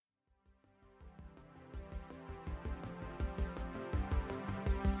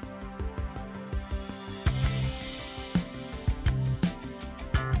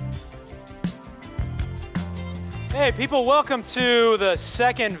Hey, people, welcome to the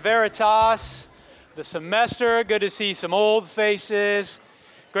second Veritas, the semester. Good to see some old faces.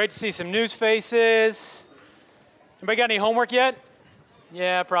 Great to see some new faces. Anybody got any homework yet?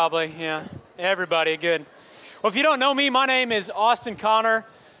 Yeah, probably, yeah. Everybody, good. Well, if you don't know me, my name is Austin Connor.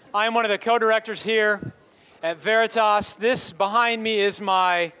 I am one of the co-directors here at Veritas. This behind me is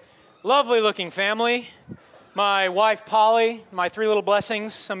my lovely-looking family. My wife, Polly, my three little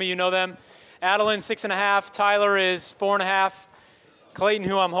blessings. Some of you know them. Adeline, 6.5. Tyler is 4.5. Clayton,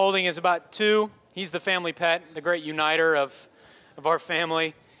 who I'm holding, is about 2. He's the family pet, the great uniter of our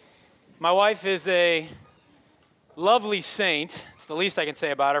family. My wife is a lovely saint. It's the least I can say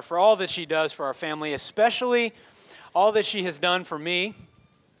about her for all that she does for our family, especially all that she has done for me.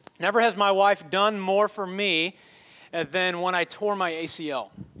 Never has my wife done more for me than when I tore my ACL.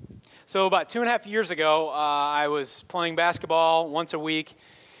 So about 2.5 years ago, I was playing basketball once a week,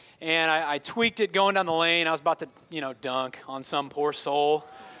 and I tweaked it going down the lane. I was about to, dunk on some poor soul.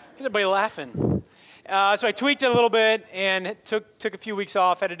 Everybody laughing. So I tweaked it a little bit and took a few weeks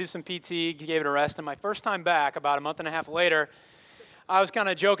off, had to do some PT, gave it a rest. And my first time back, about a month and a half later, I was kind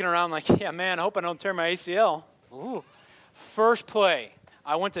of joking around like, yeah, man, I hope I don't tear my ACL. Ooh. First play,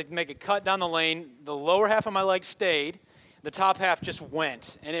 I went to make a cut down the lane. The lower half of my leg stayed. The top half just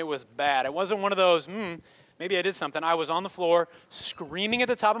went, and it was bad. It wasn't one of those, maybe I did something. I was on the floor screaming at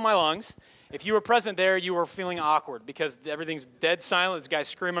the top of my lungs. If you were present there, you were feeling awkward because everything's dead silent. This guy's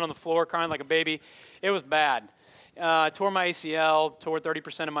screaming on the floor, crying like a baby. It was bad. Tore my ACL, tore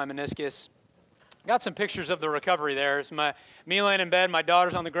 30% of my meniscus. Got some pictures of the recovery there. It's me laying in bed, my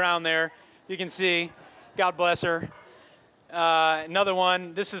daughter's on the ground there. You can see. God bless her. Another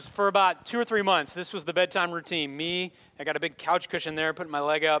one, this is for about 2 or 3 months. This was the bedtime routine. I got a big couch cushion there, putting my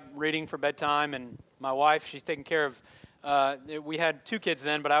leg up, reading for bedtime, and my wife, she's taking care of, we had 2 kids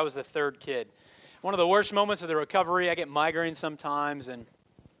then, but I was the 3rd kid. One of the worst moments of the recovery, I get migraines sometimes, and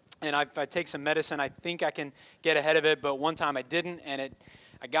if I take some medicine, I think I can get ahead of it, but one time I didn't, and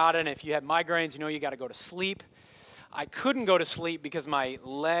I got it, and if you have migraines, you got to go to sleep. I couldn't go to sleep because my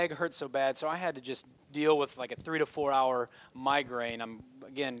leg hurt so bad, so I had to just deal with like a 3 to 4 hour migraine. I'm,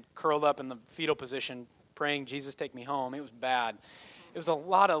 again, curled up in the fetal position, praying, Jesus, take me home. It was bad. It was a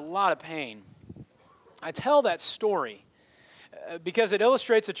lot of pain. I tell that story because it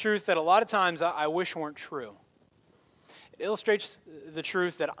illustrates a truth that a lot of times I wish weren't true. It illustrates the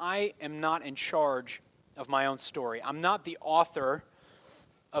truth that I am not in charge of my own story. I'm not the author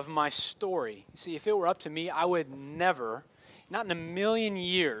of my story. See, if it were up to me, I would never, not in a million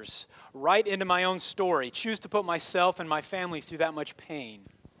years, write into my own story, choose to put myself and my family through that much pain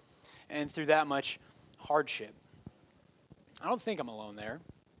and through that much hardship. I don't think I'm alone there.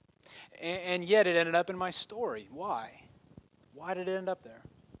 And yet it ended up in my story. Why? Why did it end up there?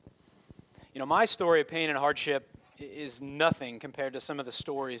 My story of pain and hardship is nothing compared to some of the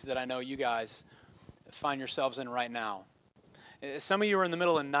stories that I know you guys find yourselves in right now. Some of you are in the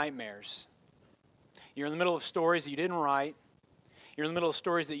middle of nightmares. You're in the middle of stories that you didn't write. You're in the middle of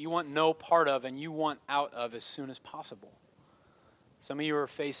stories that you want no part of and you want out of as soon as possible. Some of you are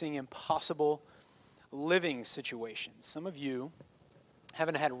facing impossible living situations. Some of you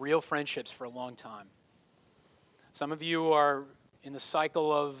haven't had real friendships for a long time. Some of you are in the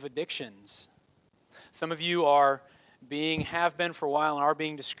cycle of addictions. Some of you have been for a while and are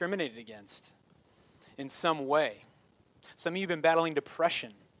being discriminated against in some way. Some of you have been battling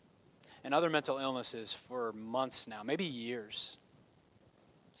depression and other mental illnesses for months now, maybe years.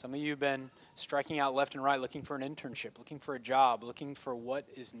 Some of you have been striking out left and right, looking for an internship, looking for a job, looking for what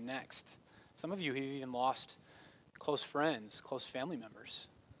is next. Some of you have even lost close friends, close family members.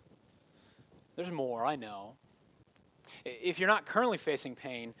 There's more, I know. If you're not currently facing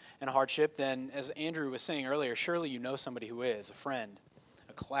pain and hardship, then as Andrew was saying earlier, surely you know somebody who is, a friend,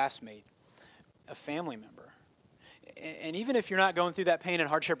 a classmate, a family member. And even if you're not going through that pain and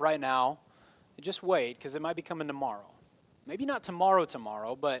hardship right now, just wait, because it might be coming tomorrow. Maybe not tomorrow,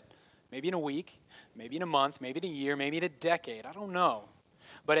 but maybe in a week, maybe in a month, maybe in a year, maybe in a decade. I don't know.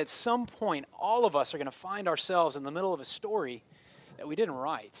 But at some point, all of us are going to find ourselves in the middle of a story that we didn't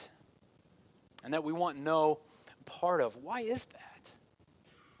write and that we want no part of. Why is that?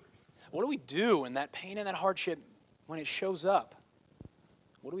 What do we do in that pain and that hardship when it shows up?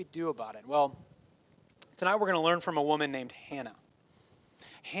 What do we do about it? Well, tonight we're going to learn from a woman named Hannah.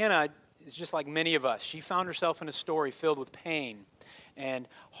 Hannah is just like many of us. She found herself in a story filled with pain and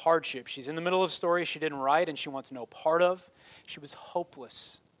hardship. She's in the middle of a story she didn't write and she wants no part of. She was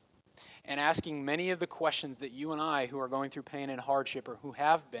hopeless and asking many of the questions that you and I, who are going through pain and hardship or who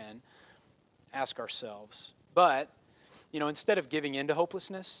have been, ask ourselves. But, instead of giving in to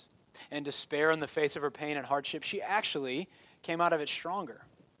hopelessness, and despair in the face of her pain and hardship, she actually came out of it stronger.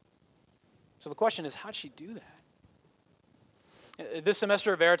 So the question is, how'd she do that? This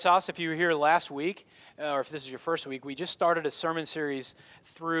semester of Veritas, if you were here last week, or if this is your first week, we just started a sermon series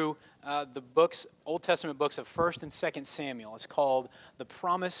through the Old Testament books of 1st and 2nd Samuel. It's called The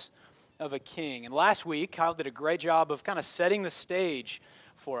Promise of a King. And last week, Kyle did a great job of kind of setting the stage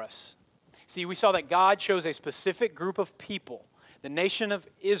for us. See, we saw that God chose a specific group of people, the nation of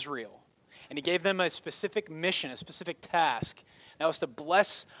Israel, and he gave them a specific mission, a specific task. That was to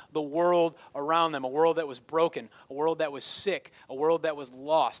bless the world around them, a world that was broken, a world that was sick, a world that was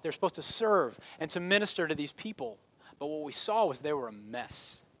lost. They're supposed to serve and to minister to these people. But what we saw was they were a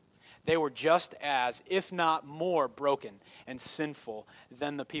mess. They were just as, if not more, broken and sinful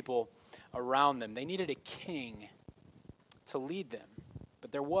than the people around them. They needed a king to lead them,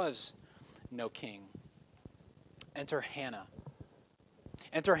 but there was no king. Enter Hannah.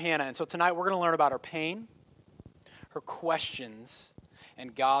 Enter Hannah. And so tonight we're going to learn about her pain, her questions,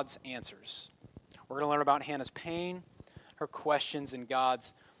 and God's answers. We're going to learn about Hannah's pain, her questions, and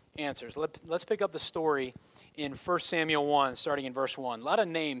God's answers. Let's pick up the story in 1 Samuel 1, starting in verse 1. A lot of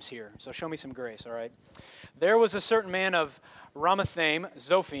names here, so show me some grace, all right? There was a certain man of Ramathaim,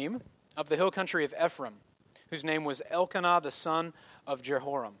 Zophim, of the hill country of Ephraim, whose name was Elkanah, the son of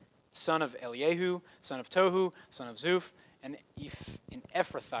Jehoram, son of Eliahu, son of Tohu, son of Zuph, and an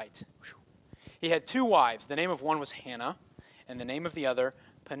Ephrathite. He had 2 wives. The name of one was Hannah, and the name of the other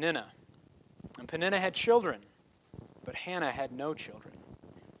Peninnah. And Peninnah had children, but Hannah had no children.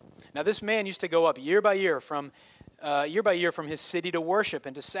 Now this man used to go up year by year from his city to worship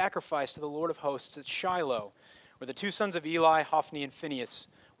and to sacrifice to the Lord of hosts at Shiloh, where the 2 sons of Eli, Hophni and Phinehas,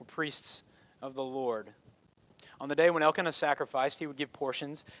 were priests of the Lord. On the day when Elkanah sacrificed, he would give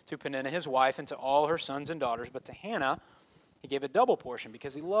portions to Peninnah his wife and to all her sons and daughters, but to Hannah he gave a double portion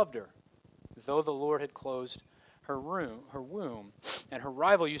because he loved her, though the Lord had closed her womb, and her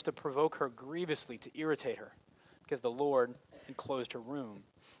rival used to provoke her grievously to irritate her, because the Lord had closed her womb.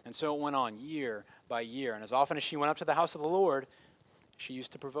 And so it went on year by year, and as often as she went up to the house of the Lord, she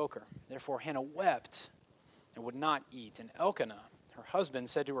used to provoke her. Therefore Hannah wept and would not eat. And Elkanah, her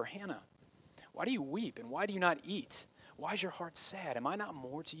husband, said to her, Hannah, why do you weep, and why do you not eat? Why is your heart sad? Am I not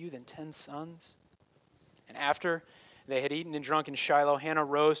more to you than 10 sons? And after they had eaten and drunk in Shiloh, Hannah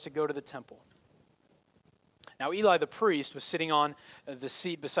rose to go to the temple. Now Eli the priest was sitting on the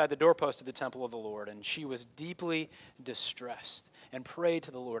seat beside the doorpost of the temple of the Lord, and she was deeply distressed and prayed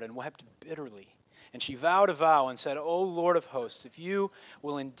to the Lord and wept bitterly. And she vowed a vow and said, O Lord of hosts, if you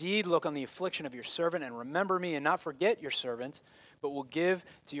will indeed look on the affliction of your servant and remember me and not forget your servant, but will give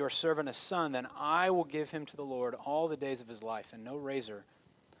to your servant a son, then I will give him to the Lord all the days of his life, and no razor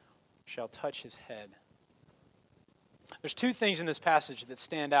shall touch his head. There's 2 things in this passage that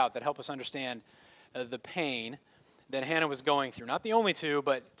stand out that help us understand the pain that Hannah was going through. Not the only 2,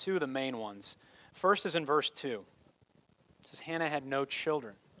 but 2 of the main ones. First is in verse 2. It says Hannah had no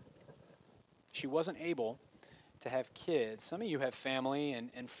children. She wasn't able to have kids. Some of you have family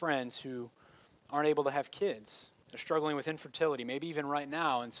and friends who aren't able to have kids. They're struggling with infertility, maybe even right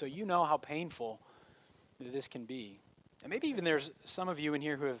now, and so you know how painful this can be. And maybe even there's some of you in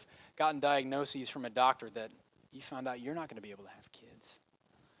here who have gotten diagnoses from a doctor that you found out you're not going to be able to have kids.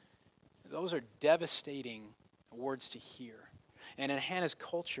 Those are devastating words to hear. And in Hannah's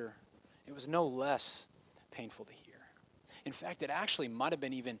culture, it was no less painful to hear. In fact, it actually might have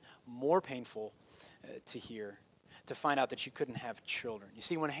been even more painful to hear, to find out that she couldn't have children. You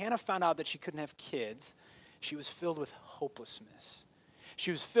see, when Hannah found out that she couldn't have kids, she was filled with hopelessness. She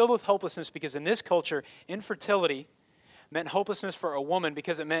was filled with hopelessness because in this culture, infertility meant hopelessness for a woman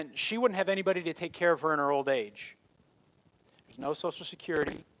because it meant she wouldn't have anybody to take care of her in her old age. There's no Social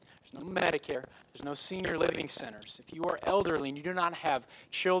Security. There's no Medicare. There's no senior living centers. If you are elderly and you do not have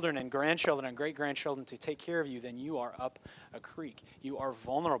children and grandchildren and great-grandchildren to take care of you, then you are up a creek. You are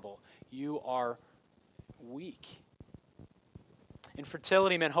vulnerable. You are weak.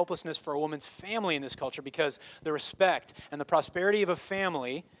 Infertility meant hopelessness for a woman's family in this culture because the respect and the prosperity of a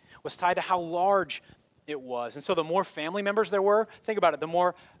family was tied to how large it was. And so the more family members there were, think about it, the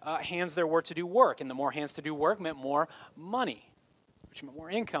more hands there were to do work. And the more hands to do work meant more money, which meant more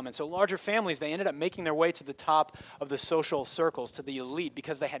income. And so larger families, they ended up making their way to the top of the social circles, to the elite,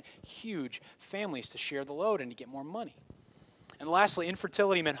 because they had huge families to share the load and to get more money. And lastly,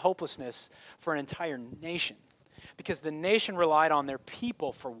 infertility meant hopelessness for an entire nation, because the nation relied on their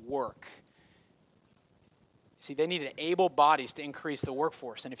people for work. See, they needed able bodies to increase the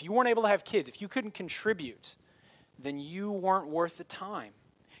workforce. And if you weren't able to have kids, if you couldn't contribute, then you weren't worth the time.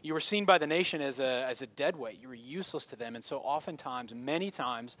 You were seen by the nation as a dead weight. You were useless to them. And so oftentimes, many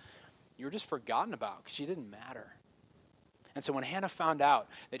times, You were just forgotten about because you didn't matter. And so when Hannah found out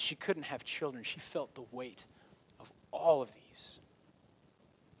that she couldn't have children, she felt the weight of all of these.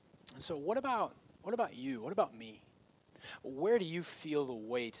 And so what about you? What about me? Where do you feel the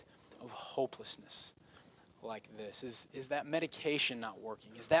weight of hopelessness like this? Is that medication not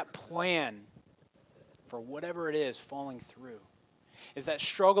working? Is that plan for whatever it is falling through? Is that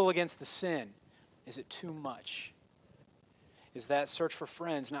struggle against the sin? Is it too much? Is that search for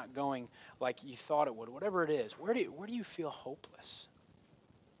friends not going like you thought it would? Whatever it is, where do you feel hopeless?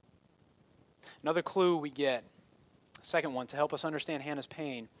 Another clue we get, second one, to help us understand Hannah's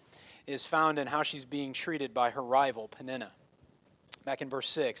pain, is found in how she's being treated by her rival, Peninnah. Back in verse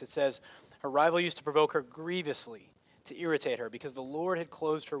 6, it says, her rival used to provoke her grievously to irritate her because the Lord had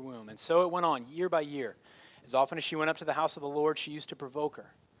closed her womb. And so it went on year by year. As often as she went up to the house of the Lord, she used to provoke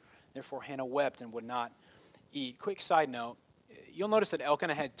her. Therefore Hannah wept and would not eat. Quick side note, you'll notice that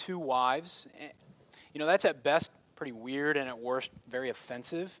Elkanah had 2 wives. That's at best pretty weird and at worst very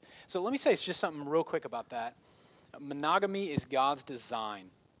offensive. So let me say just something real quick about that. Monogamy is God's design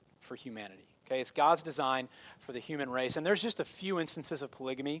for humanity. Okay, it's God's design for the human race. And there's just a few instances of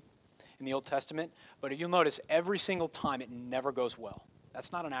polygamy in the Old Testament, but if you'll notice, every single time it never goes well.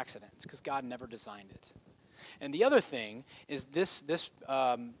 That's not an accident. It's because God never designed it. And the other thing is this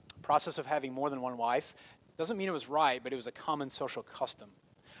process of having more than one wife doesn't mean it was right, but it was a common social custom.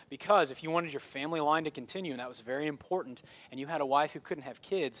 Because if you wanted your family line to continue, and that was very important, and you had a wife who couldn't have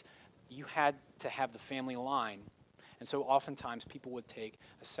kids, you had to have the family line. And so oftentimes people would take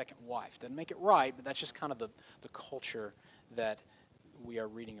a second wife. Doesn't make it right, but that's just kind of the culture that we are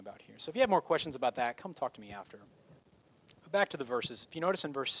reading about here. So if you have more questions about that, come talk to me after. But back to the verses. If you notice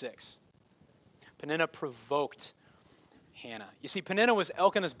in verse 6, Peninnah provoked Hannah. You see, Peninnah was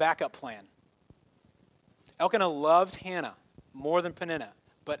Elkanah's backup plan. Elkanah loved Hannah more than Peninnah.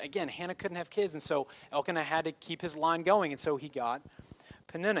 But again, Hannah couldn't have kids, and so Elkanah had to keep his line going, and so he got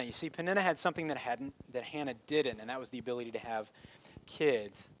Peninnah. You see, Peninnah had something that Hannah didn't, and that was the ability to have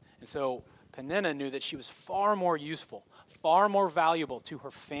kids. And so Peninnah knew that she was far more useful, far more valuable to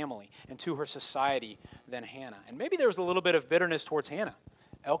her family and to her society than Hannah. And maybe there was a little bit of bitterness towards Hannah.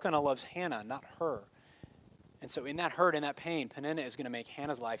 Elkanah loves Hannah, not her. And so in that hurt, in that pain, Peninnah is going to make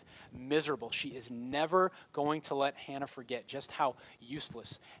Hannah's life miserable. She is never going to let Hannah forget just how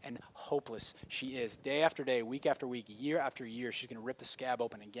useless and hopeless she is. Day after day, week after week, year after year, she's going to rip the scab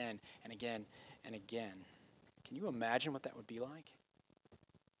open again and again and again. Can you imagine what that would be like?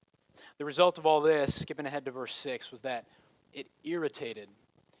 The result of all this, skipping ahead to verse 6, was that it irritated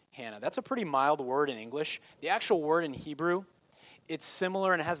Hannah. That's a pretty mild word in English. The actual word in Hebrew, it's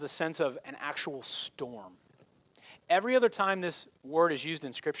similar and it has the sense of an actual storm. Every other time this word is used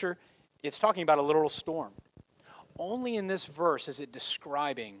in Scripture, it's talking about a literal storm. Only in this verse is it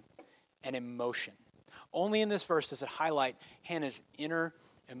describing an emotion. Only in this verse does it highlight Hannah's inner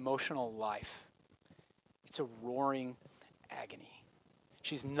emotional life. It's a roaring agony.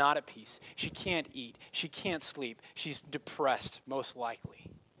 She's not at peace. She can't eat. She can't sleep. She's depressed, most likely.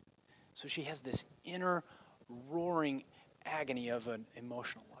 So she has this inner roaring agony of an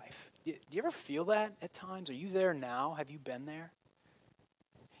emotional life. Do you ever feel that at times? Are you there now? Have you been there?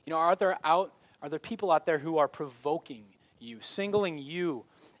 Are there people out there who are provoking you, singling you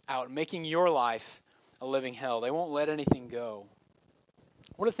out, making your life a living hell? They won't let anything go.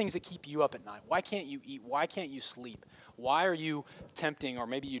 What are the things that keep you up at night? Why can't you eat? Why can't you sleep? Why are you tempting, or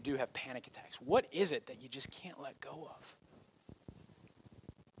maybe you do have panic attacks? What is it that you just can't let go of?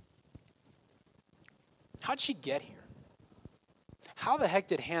 How'd she get here? How the heck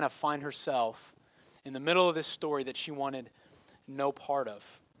did Hannah find herself in the middle of this story that she wanted no part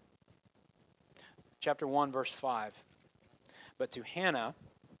of? Chapter 1, verse 5. But to Hannah,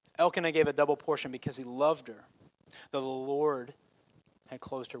 Elkanah gave a double portion because he loved her, though the Lord had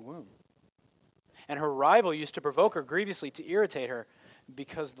closed her womb. And her rival used to provoke her grievously to irritate her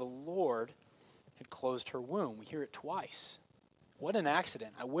because the Lord had closed her womb. We hear it twice. What an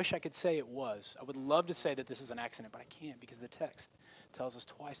accident. I wish I could say it was. I would love to say that this is an accident, but I can't because the text tells us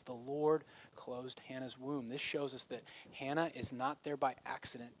twice the Lord closed Hannah's womb. This shows us that Hannah is not there by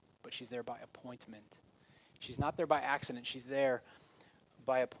accident, but she's there by appointment. She's not there by accident. She's there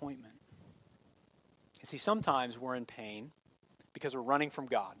by appointment. You see, sometimes we're in pain because we're running from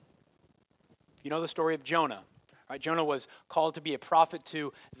God. You know the story of Jonah. Right? Jonah was called to be a prophet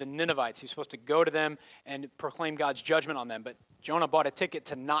to the Ninevites. He was supposed to go to them and proclaim God's judgment on them. But Jonah bought a ticket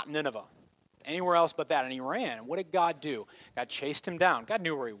to not Nineveh, anywhere else but that, and he ran. And what did God do? God chased him down. God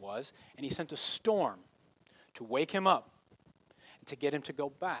knew where he was, and he sent a storm to wake him up and to get him to go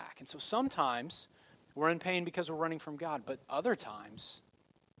back. And so sometimes we're in pain because we're running from God, but other times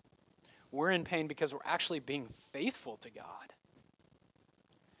We're in pain because we're actually being faithful to God.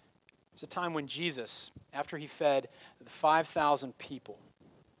 There's a time when Jesus, after he fed the 5,000 people,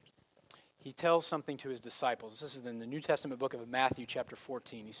 he tells something to his disciples. This is in the New Testament book of Matthew chapter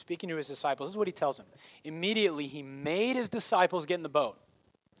 14. He's speaking to his disciples. This is what he tells them. Immediately, he made his disciples get in the boat.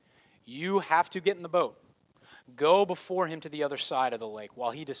 You have to get in the boat. Go before him to the other side of the lake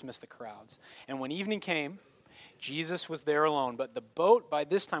while he dismissed the crowds. And when evening came, Jesus was there alone. But the boat by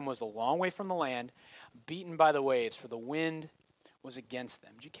this time was a long way from the land, beaten by the waves, for the wind was against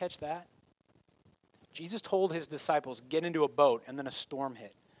them. Did you catch that? Jesus told his disciples, get into a boat, and then a storm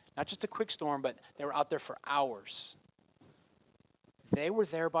hit. Not just a quick storm, but they were out there for hours. They were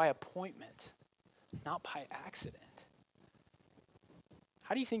there by appointment, not by accident.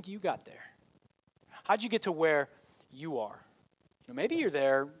 How do you think you got there? How'd you get to where you are? Maybe you're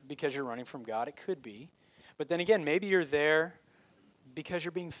there because you're running from God. It could be. But then again, maybe you're there because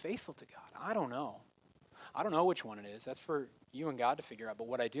you're being faithful to God. I don't know. I don't know which one it is. That's for you and God to figure out. But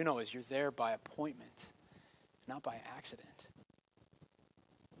what I do know is you're there by appointment, not by accident.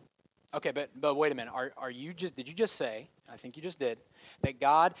 Okay, but wait a minute. Did you just say, I think you just did, that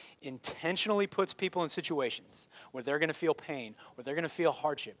God intentionally puts people in situations where they're going to feel pain, where they're going to feel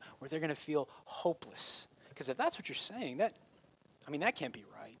hardship, where they're going to feel hopeless? Because if that's what you're saying, that can't be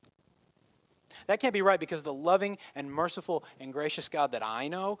right. That can't be right, because the loving and merciful and gracious God that I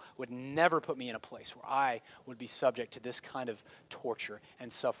know would never put me in a place where I would be subject to this kind of torture and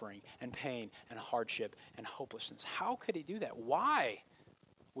suffering and pain and hardship and hopelessness. How could he do that? Why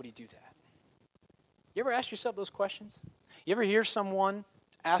would he do that? You ever ask yourself those questions? You ever hear someone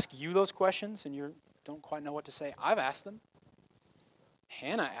ask you those questions and you don't quite know what to say? I've asked them.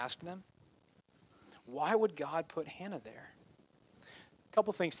 Hannah asked them. Why would God put Hannah there? A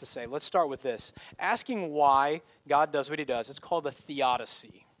couple things to say. Let's start with this. Asking why God does what he does, it's called a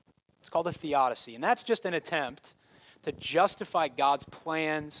theodicy. It's called a theodicy. And that's just an attempt to justify God's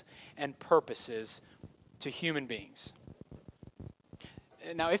plans and purposes to human beings.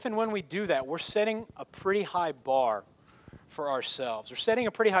 Now, if and when we do that, we're setting a pretty high bar for ourselves. We're setting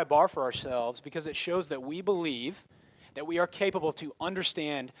a pretty high bar for ourselves because it shows that we believe that we are capable to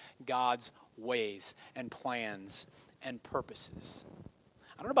understand God's ways and plans and purposes.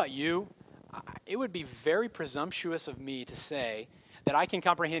 I don't know about you. It would be very presumptuous of me to say that I can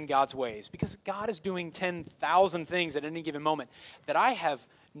comprehend God's ways, because God is doing 10,000 things at any given moment that I have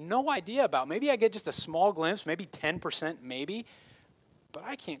no idea about. Maybe I get just a small glimpse, maybe 10%, maybe. But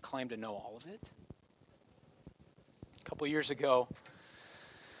I can't claim to know all of it. A couple years ago,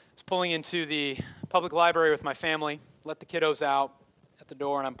 I was pulling into the public library with my family, let the kiddos out at the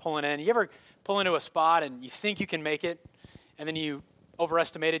door, and I'm pulling in. You ever pull into a spot and you think you can make it, and then you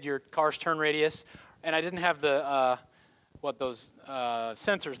overestimated your car's turn radius, and I didn't have the, those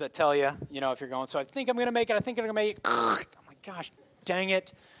sensors that tell you, if you're going, so I think I'm going to make it, I'm like, gosh, dang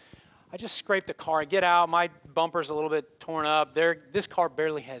it. I just scraped the car. I get out. My bumper's a little bit torn up. This car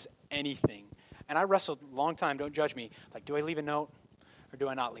barely has anything. And I wrestled a long time. Don't judge me. Like, do I leave a note or do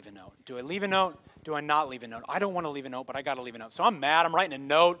I not leave a note? Do I leave a note? Do I not leave a note? I don't want to leave a note, but I got to leave a note. So I'm mad. I'm writing a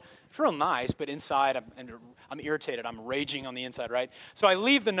note. It's real nice, but inside I'm irritated. I'm raging on the inside, right? So I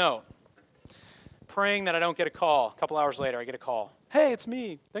leave the note, praying that I don't get a call. A couple hours later, I get a call. Hey, it's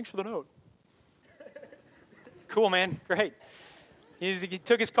me. Thanks for the note. Cool, man. Great. He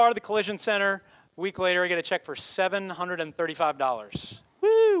took his car to the collision center. A week later, I get a check for $735.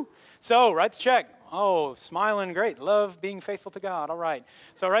 Woo! So, write the check. Oh, smiling, great. Love being faithful to God. All right.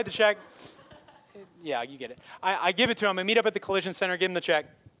 So, I write the check. Yeah, you get it. I give it to him. I meet up at the collision center, give him the check.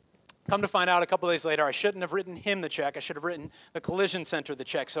 Come to find out a couple days later, I shouldn't have written him the check. I should have written the collision center the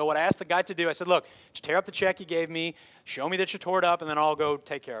check. So, what I asked the guy to do, I said, look, just tear up the check you gave me, show me that you tore it up, and then I'll go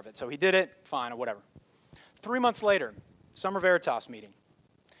take care of it. So, he did it. Fine, or whatever. 3 months later, Summer Veritas meeting.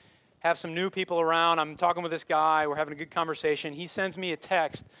 Have some new people around. I'm talking with this guy. We're having a good conversation. He sends me a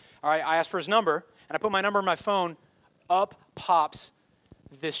text. All right, I asked for his number, and I put my number in my phone. Up pops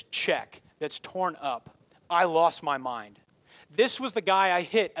this check that's torn up. I lost my mind. This was the guy I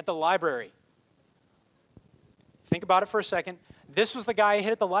hit at the library. Think about it for a second. This was the guy I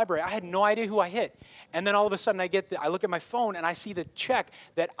hit at the library. I had no idea who I hit. And then all of a sudden I look at my phone and I see the check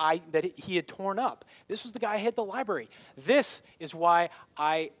that he had torn up. This was the guy I hit at the library. This is why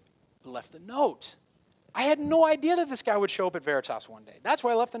I left the note. I had no idea that this guy would show up at Veritas one day. That's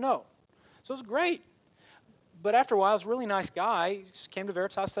why I left the note. So it was great. But after a while, he was a really nice guy. He just came to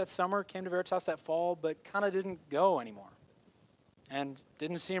Veritas that summer, came to Veritas that fall, but kind of didn't go anymore. And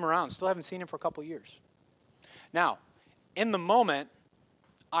didn't see him around. Still haven't seen him for a couple years. Now, in the moment,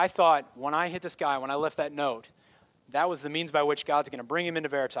 I thought when I hit this guy, when I left that note, that was the means by which God's going to bring him into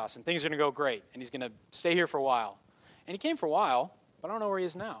Veritas, and things are going to go great, and he's going to stay here for a while. And he came for a while, but I don't know where he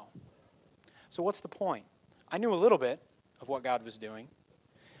is now. So what's the point? I knew a little bit of what God was doing,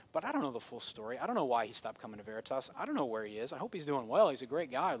 but I don't know the full story. I don't know why he stopped coming to Veritas. I don't know where he is. I hope he's doing well. He's a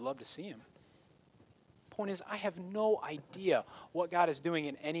great guy. I'd love to see him. Point is, I have no idea what God is doing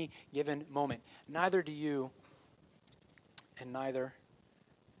in any given moment. Neither do you, and neither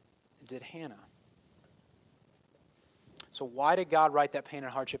did Hannah. So why did God write that pain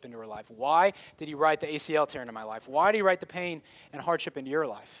and hardship into her life? Why did he write the ACL tear into my life? Why did he write the pain and hardship into your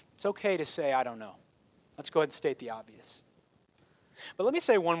life? It's okay to say, I don't know. Let's go ahead and state the obvious. But let me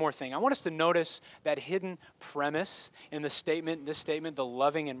say one more thing. I want us to notice that hidden premise in this statement, the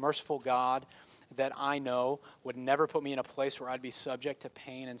loving and merciful God that I know would never put me in a place where I'd be subject to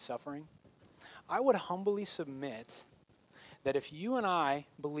pain and suffering. I would humbly submit that if you and I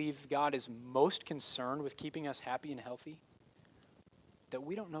believe God is most concerned with keeping us happy and healthy, that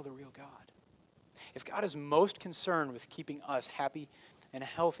we don't know the real God. If God is most concerned with keeping us happy and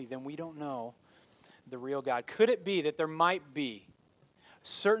healthy, then we don't know the real God. Could it be that there might be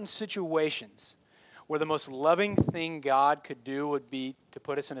certain situations where the most loving thing God could do would be to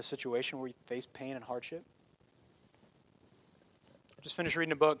put us in a situation where we face pain and hardship? I just finished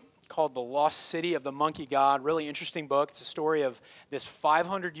reading a book called The Lost City of the Monkey God. Really interesting book. It's a story of this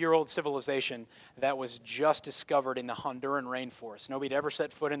 500-year-old civilization that was just discovered in the Honduran rainforest. Nobody had ever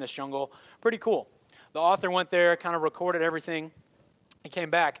set foot in this jungle. Pretty cool. The author went there, kind of recorded everything. He came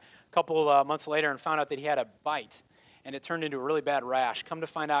back a couple months later and found out that he had a bite, and it turned into a really bad rash. Come to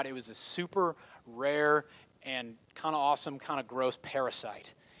find out, it was a super rare and kind of awesome, kind of gross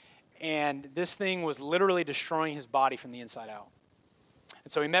parasite. And this thing was literally destroying his body from the inside out.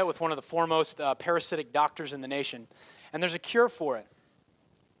 And so he met with one of the foremost parasitic doctors in the nation, and there's a cure for it.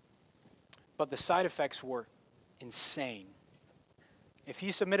 But the side effects were insane. If he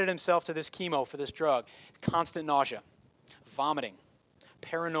submitted himself to this chemo for this drug, constant nausea, vomiting,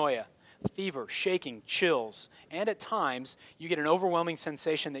 paranoia, fever, shaking, chills, and at times you get an overwhelming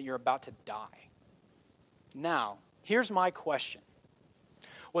sensation that you're about to die. Now, here's my question.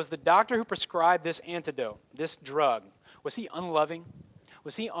 Was the doctor who prescribed this antidote, this drug, was he unloving?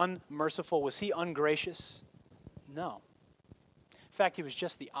 Was he unmerciful? Was he ungracious? No. In fact, he was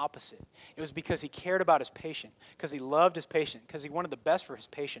just the opposite. It was because he cared about his patient, because he loved his patient, because he wanted the best for his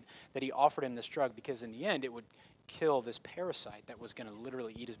patient that he offered him this drug, because in the end it would kill this parasite that was going to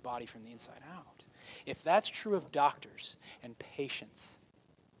literally eat his body from the inside out. If that's true of doctors and patients,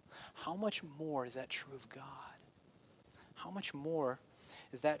 how much more is that true of God? How much more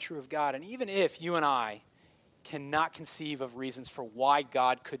is that true of God? And even if you and I cannot conceive of reasons for why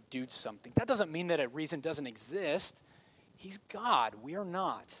God could do something, that doesn't mean that a reason doesn't exist. He's God. We are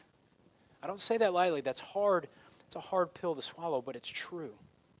not. I don't say that lightly. That's hard. It's a hard pill to swallow, but it's true.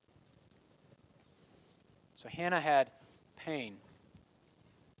 So Hannah had pain.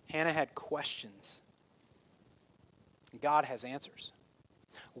 Hannah had questions. God has answers.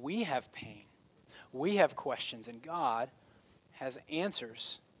 We have pain. We have questions, and God has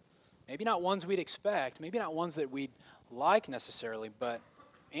answers. Maybe not ones we'd expect, maybe not ones that we'd like necessarily, but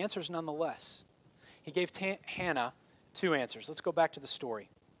answers nonetheless. He gave Hannah two answers. Let's go back to the story.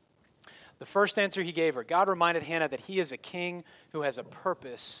 The first answer he gave her, God reminded Hannah that he is a king who has a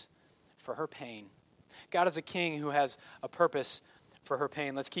purpose for her pain. God is a king who has a purpose for her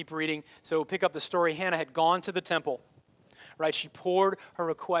pain. Let's keep reading. So we'll pick up the story. Hannah had gone to the temple, right? She poured her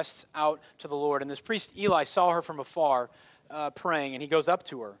requests out to the Lord. And this priest Eli saw her from afar praying, and he goes up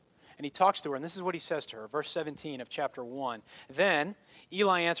to her. And he talks to her, and this is what he says to her, verse 17 of chapter 1. Then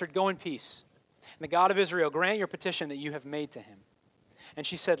Eli answered, "Go in peace, and the God of Israel grant your petition that you have made to him." And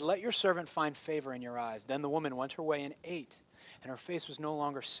she said, "Let your servant find favor in your eyes." Then the woman went her way and ate, and her face was no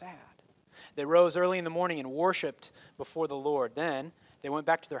longer sad. They rose early in the morning and worshipped before the Lord. Then they went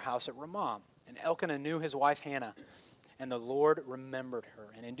back to their house at Ramah. And Elkanah knew his wife Hannah, and the Lord remembered her.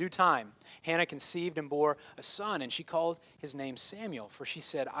 And in due time, Hannah conceived and bore a son, and she called his name Samuel, for she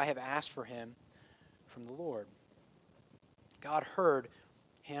said, "I have asked for him from the Lord." God heard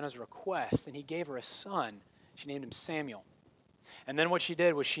Hannah's request, and he gave her a son. She named him Samuel. And then what she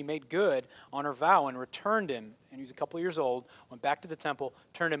did was she made good on her vow and returned him, and he was a couple years old, went back to the temple,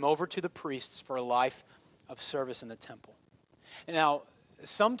 turned him over to the priests for a life of service in the temple. And now,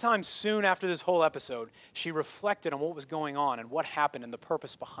 sometime soon after this whole episode, she reflected on what was going on and what happened and the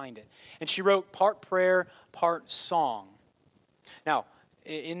purpose behind it. And she wrote part prayer, part song. Now,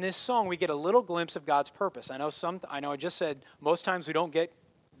 in this song, we get a little glimpse of God's purpose. I know I just said most times we don't get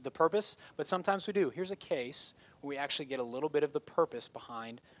the purpose, but sometimes we do. Here's a case where we actually get a little bit of the purpose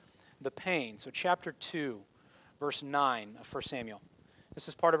behind the pain. So chapter 2, verse 9 of 1 Samuel. This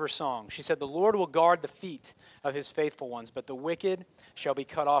is part of her song. She said, "The Lord will guard the feet of his faithful ones, but the wicked shall be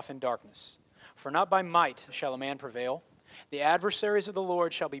cut off in darkness. For not by might shall a man prevail. The adversaries of the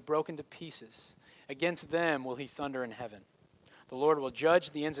Lord shall be broken to pieces. Against them will he thunder in heaven. The Lord will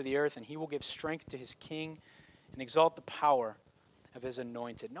judge the ends of the earth, and he will give strength to his king and exalt the power of his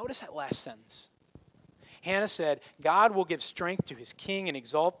anointed." Notice that last sentence. Hannah said, God will give strength to his king and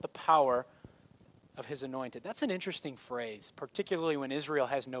exalt the power of his anointed. That's an interesting phrase, particularly when Israel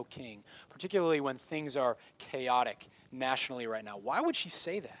has no king, particularly when things are chaotic nationally right now. Why would she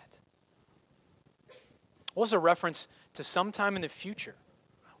say that? Well, it's a reference to sometime in the future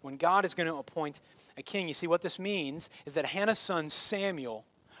when God is going to appoint a king. You see, what this means is that Hannah's son Samuel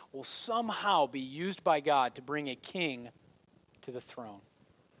will somehow be used by God to bring a king to the throne.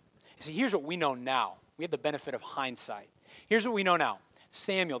 You see, here's what we know now. We have the benefit of hindsight. Here's what we know now.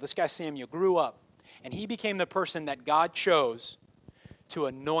 Samuel, this guy Samuel, grew up, and he became the person that God chose to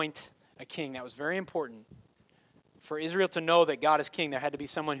anoint a king. That was very important. For Israel to know that God is king, there had to be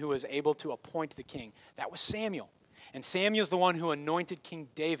someone who was able to appoint the king. That was Samuel. And Samuel's the one who anointed King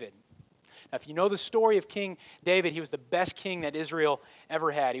David. Now, if you know the story of King David, he was the best king that Israel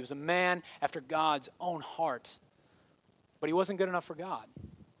ever had. He was a man after God's own heart. But he wasn't good enough for God.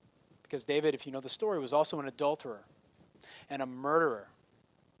 Because David, if you know the story, was also an adulterer and a murderer.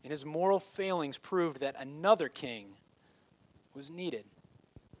 And his moral failings proved that another king was needed.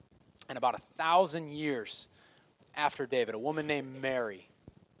 And about 1,000 years after David, a woman named Mary,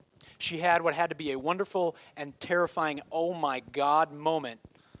 she had what had to be a wonderful and terrifying, oh my God moment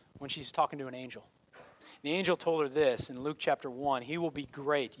when she's talking to an angel. The angel told her this in Luke chapter 1, "He will be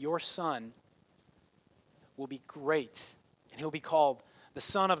great. Your son will be great, and he'll be called the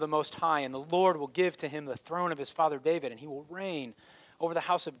Son of the Most High, and the Lord will give to him the throne of his father David, and he will reign over the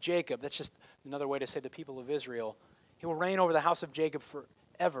house of Jacob." That's just another way to say the people of Israel. He will reign over the house of Jacob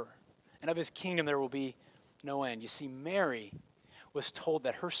forever, and of his kingdom there will be no end. You see, Mary was told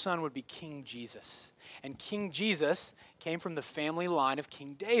that her son would be King Jesus. And King Jesus came from the family line of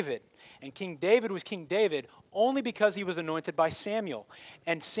King David. And King David was King David only because he was anointed by Samuel.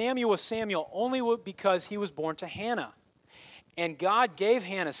 And Samuel was Samuel only because he was born to Hannah. And God gave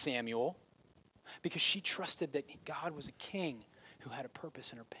Hannah Samuel because she trusted that God was a king who had a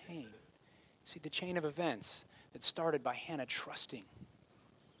purpose in her pain. See, the chain of events that started by Hannah trusting.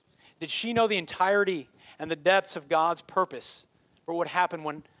 Did she know the entirety and the depths of God's purpose for what happened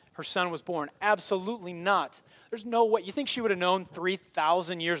when her son was born? Absolutely not. There's no way. You think she would have known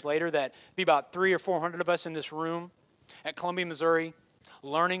 3,000 years later that be about 300 or 400 of us in this room at Columbia, Missouri,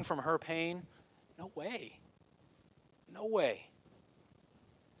 learning from her pain? No way. No way.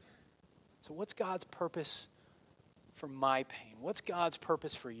 So what's God's purpose for my pain? What's God's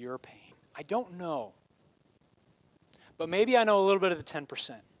purpose for your pain? I don't know. But maybe I know a little bit of the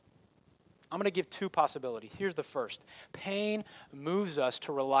 10%. I'm going to give two possibilities. Here's the first. Pain moves us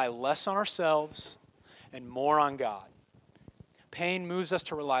to rely less on ourselves and more on God. Pain moves us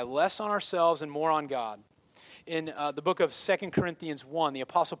to rely less on ourselves and more on God. In the book of 2 Corinthians 1, the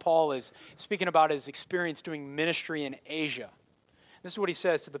Apostle Paul is speaking about his experience doing ministry in Asia. This is what he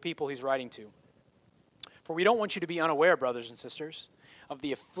says to the people he's writing to. "For we don't want you to be unaware, brothers and sisters, of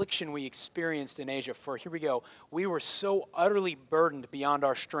the affliction we experienced in Asia. For," here we go, "we were so utterly burdened beyond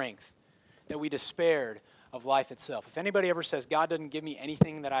our strength that we despaired of life itself." If anybody ever says, God doesn't give me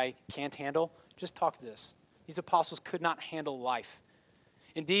anything that I can't handle, just talk to this. These apostles could not handle life.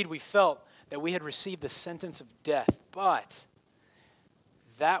 Indeed, we felt that we had received the sentence of death, but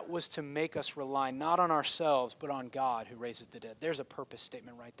that was to make us rely not on ourselves, but on God who raises the dead. There's a purpose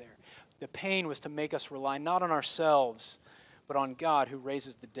statement right there. The pain was to make us rely not on ourselves, but on God who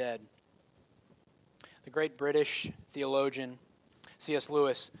raises the dead. The great British theologian C.S.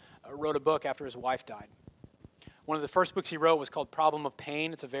 Lewis wrote a book after his wife died. One of the first books he wrote was called Problem of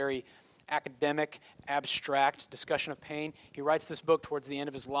Pain. It's a very academic, abstract discussion of pain. He writes this book towards the end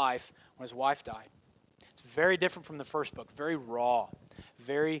of his life when his wife died. It's very different from the first book, very raw,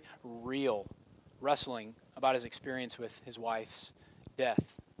 very real, wrestling about his experience with his wife's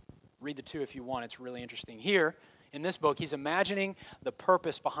death. Read the two if you want. It's really interesting. Here, in this book, he's imagining the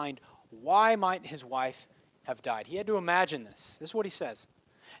purpose behind why might his wife have died. He had to imagine this. This is what he says.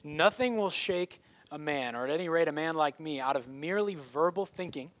 "Nothing will shake a man, or at any rate a man like me, out of merely verbal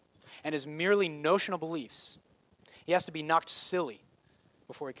thinking and his merely notional beliefs. He has to be knocked silly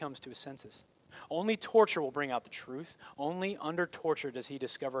before he comes to his senses. Only torture will bring out the truth. Only under torture does he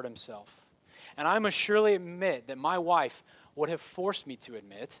discover it himself. And I must surely admit that my wife would have forced me to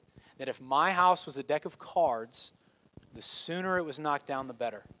admit that if my house was a deck of cards, the sooner it was knocked down, the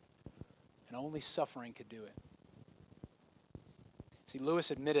better. And only suffering could do it." See,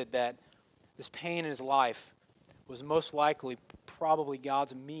 Lewis admitted that this pain in his life was most likely probably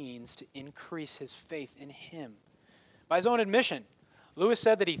God's means to increase his faith in him. By his own admission, Lewis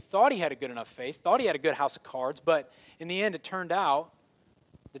said that he thought he had a good enough faith, thought he had a good house of cards, but in the end it turned out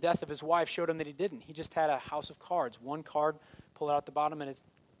the death of his wife showed him that he didn't. He just had a house of cards. One card, pull it out the bottom, and it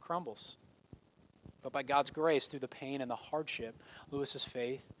crumbles. But by God's grace, through the pain and the hardship, Lewis's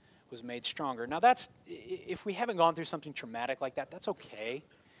faith was made stronger. Now if we haven't gone through something traumatic like that, that's okay.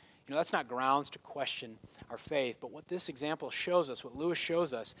 That's not grounds to question our faith. But what this example shows us, what Lewis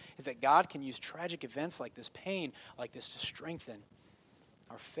shows us, is that God can use tragic events like this, pain like this, to strengthen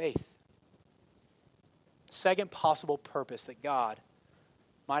our faith. Second possible purpose that God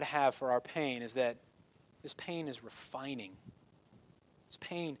might have for our pain is that this pain is refining. This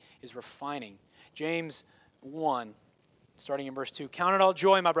pain is refining. James 1, starting in verse 2, "Count it all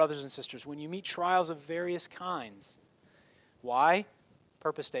joy, my brothers and sisters, when you meet trials of various kinds." Why?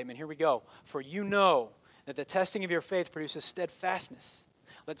 Purpose statement. Here we go. "For you know that the testing of your faith produces steadfastness.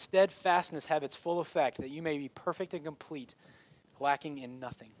 Let steadfastness have its full effect, that you may be perfect and complete, lacking in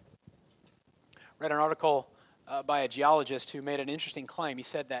nothing." Read an article by a geologist who made an interesting claim. He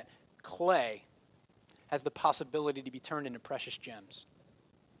said that clay has the possibility to be turned into precious gems.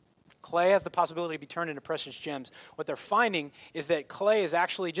 Clay has the possibility to be turned into precious gems. What they're finding is that clay is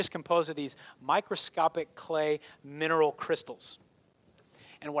actually just composed of these microscopic clay mineral crystals.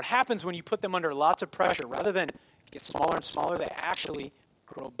 And what happens when you put them under lots of pressure, rather than get smaller and smaller, they actually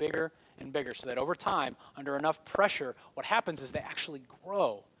grow bigger and bigger. So that over time, under enough pressure, what happens is they actually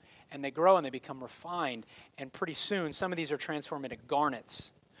grow. And they grow and they become refined. And pretty soon, some of these are transformed into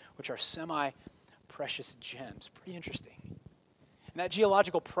garnets, which are semi-precious gems. Pretty interesting. And that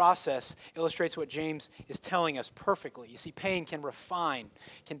geological process illustrates what James is telling us perfectly. You see, pain can refine,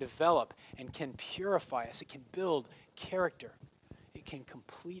 can develop, and can purify us. It can build character. It can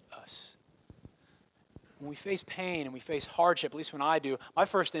complete us. When we face pain and we face hardship, at least when I do, my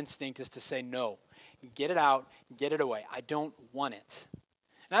first instinct is to say no. Get it out, get it away. I don't want it.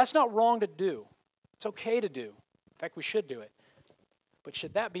 Now, that's not wrong to do. It's okay to do. In fact, we should do it. But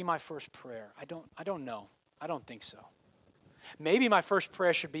should that be my first prayer? I don't know. I don't think so. Maybe my first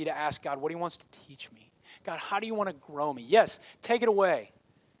prayer should be to ask God what he wants to teach me. God, how do you want to grow me? Yes, take it away.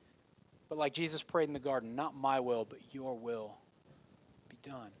 But like Jesus prayed in the garden, not my will, but your will be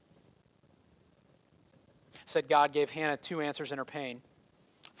done. Said God gave Hannah two answers in her pain.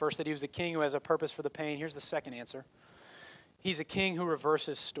 First, that he was a king who has a purpose for the pain. Here's the second answer. He's a king who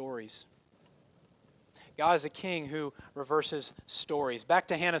reverses stories. God is a king who reverses stories. Back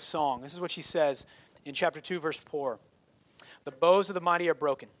to Hannah's song. This is what she says in chapter 2, verse 4. "The bows of the mighty are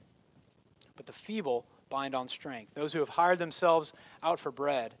broken, but the feeble bind on strength. Those who have hired themselves out for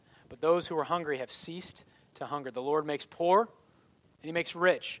bread, but those who are hungry have ceased to hunger. The Lord makes poor, and he makes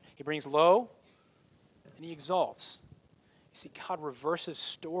rich. He brings low, and he exalts." You see, God reverses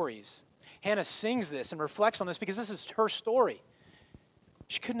stories. Hannah sings this and reflects on this because this is her story.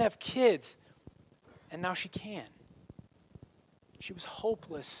 She couldn't have kids, and now she can. She was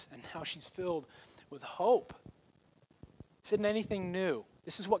hopeless, and now she's filled with hope. This isn't anything new.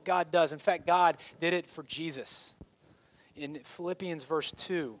 This is what God does. In fact, God did it for Jesus. In Philippians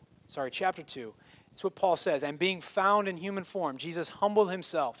chapter 2, it's what Paul says, "And being found in human form, Jesus humbled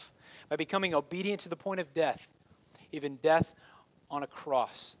himself by becoming obedient to the point of death, even death on a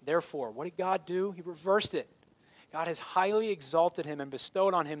cross. Therefore," what did God do? He reversed it. God has highly exalted him and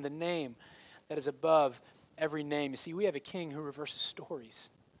bestowed on him the name that is above every name. You see, we have a king who reverses stories.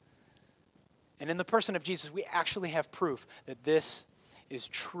 And in the person of Jesus, we actually have proof that this is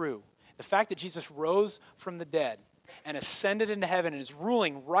true. The fact that Jesus rose from the dead and ascended into heaven and is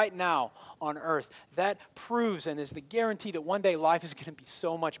ruling right now on earth, that proves and is the guarantee that one day life is going to be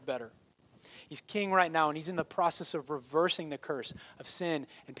so much better. He's king right now, and he's in the process of reversing the curse of sin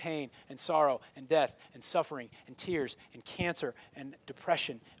and pain and sorrow and death and suffering and tears and cancer and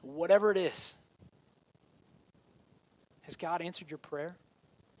depression, whatever it is. Has God answered your prayer?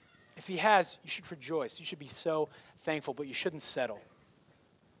 If he has, you should rejoice. You should be so thankful, but you shouldn't settle.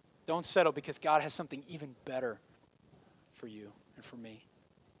 Don't settle, because God has something even better for you and for me.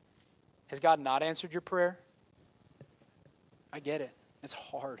 Has God not answered your prayer? I get it. It's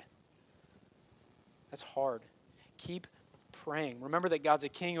hard. That's hard. Keep praying. Remember that God's a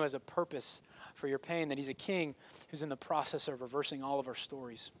king who has a purpose for your pain, that he's a king who's in the process of reversing all of our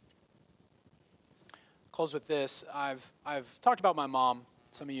stories. Close with this. I've talked about my mom.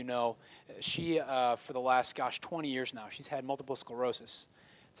 Some of you know. She, for the last, 20 years now, she's had multiple sclerosis.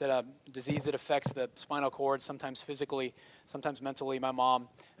 It's a disease that affects the spinal cord, sometimes physically, sometimes mentally. My mom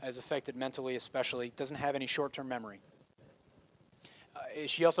is affected mentally especially, doesn't have any short-term memory.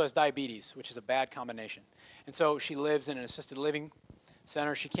 she also has diabetes, which is a bad combination. And so she lives in an assisted living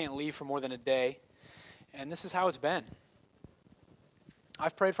center. She can't leave for more than a day. And this is how it's been.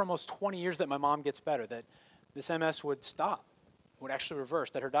 I've prayed for almost 20 years that my mom gets better, that this MS would stop, would actually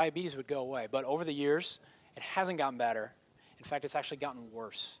reverse, that her diabetes would go away. But over the years, it hasn't gotten better. In fact, it's actually gotten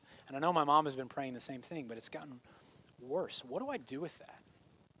worse. And I know my mom has been praying the same thing, but it's gotten worse. What do I do with that?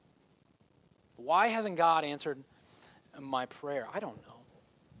 Why hasn't God answered my prayer? I don't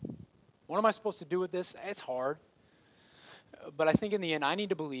know. What am I supposed to do with this? It's hard. But I think in the end, I need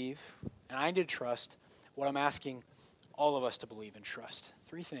to believe and I need to trust what I'm asking all of us to believe and trust.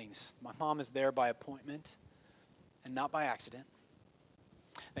 3 things. My mom is there by appointment and not by accident.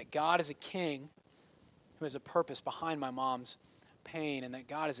 That God is a king who has a purpose behind my mom's pain, and that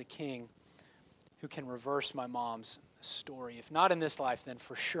God is a king who can reverse my mom's story. If not in this life, then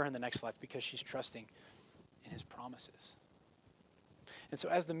for sure in the next life, because she's trusting in his promises. And so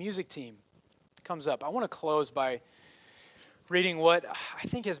as the music team comes up, I want to close by reading what I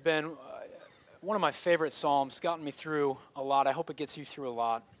think has been one of my favorite psalms, gotten me through a lot. I hope it gets you through a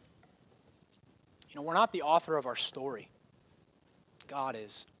lot. You know, we're not the author of our story. God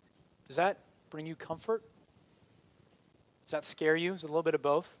is. Does that bring you comfort? Does that scare you? Is it a little bit of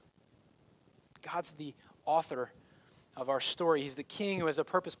both? God's the author of our story. He's the king who has a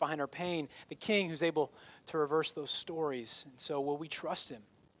purpose behind our pain, the king who's able to reverse those stories. And so will we trust him?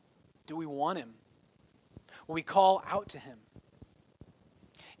 Do we want him? Will we call out to him?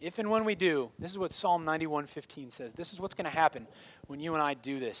 If and when we do, this is what Psalm 91:15 says. This is what's going to happen when you and I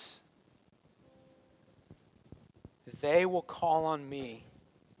do this. They will call on me,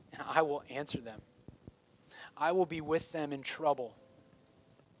 and I will answer them. I will be with them in trouble.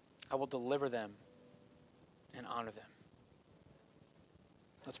 I will deliver them and honor them.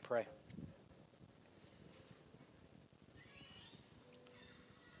 Let's pray.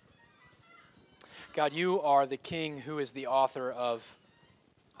 God, you are the king who is the author of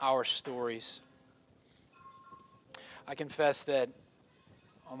our stories. I confess that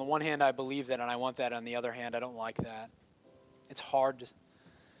on the one hand I believe that and I want that, on the other hand I don't like that. It's hard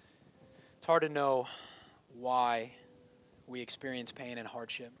to know why we experience pain and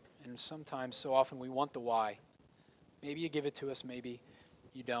hardship. And sometimes, so often, we want the why. Maybe you give it to us, maybe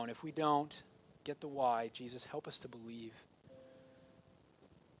you don't. If we don't get the why, Jesus, help us to believe.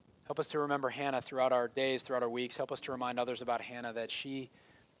 Help us to remember Hannah throughout our days, throughout our weeks. Help us to remind others about Hannah, that she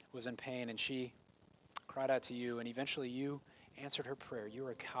was in pain and she cried out to you, and eventually you answered her prayer. You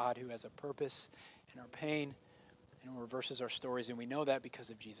are a God who has a purpose in our pain and reverses our stories, and we know that because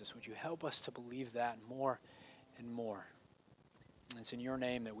of Jesus. Would you help us to believe that more and more? And it's in your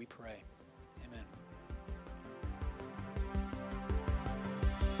name that we pray.